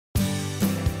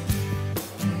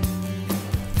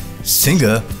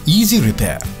Singer Easy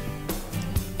Repair.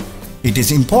 It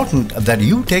is important that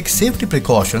you take safety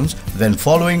precautions when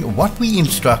following what we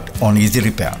instruct on Easy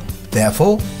Repair.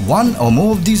 Therefore, one or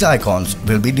more of these icons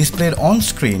will be displayed on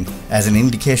screen as an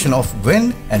indication of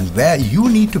when and where you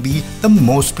need to be the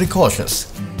most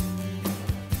precautious.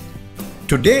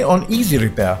 Today on Easy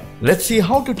Repair, let's see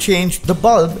how to change the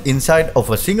bulb inside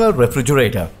of a Singer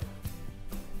refrigerator.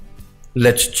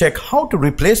 Let's check how to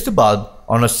replace the bulb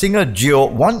on a Singer Geo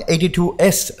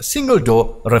 182S single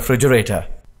door refrigerator.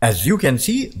 As you can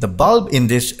see, the bulb in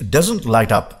this doesn't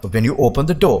light up when you open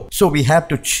the door, so we have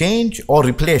to change or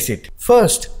replace it.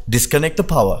 First, disconnect the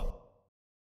power.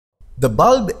 The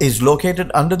bulb is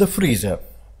located under the freezer.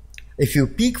 If you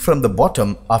peek from the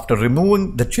bottom after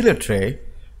removing the chiller tray,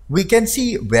 we can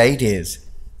see where it is.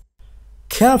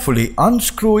 Carefully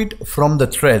unscrew it from the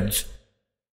threads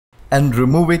and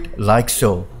remove it like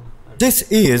so. This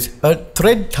is a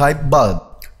thread type bulb.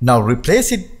 Now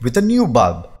replace it with a new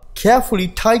bulb. Carefully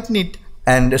tighten it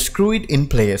and screw it in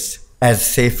place as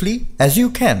safely as you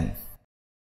can.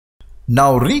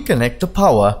 Now reconnect the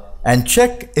power and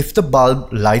check if the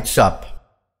bulb lights up.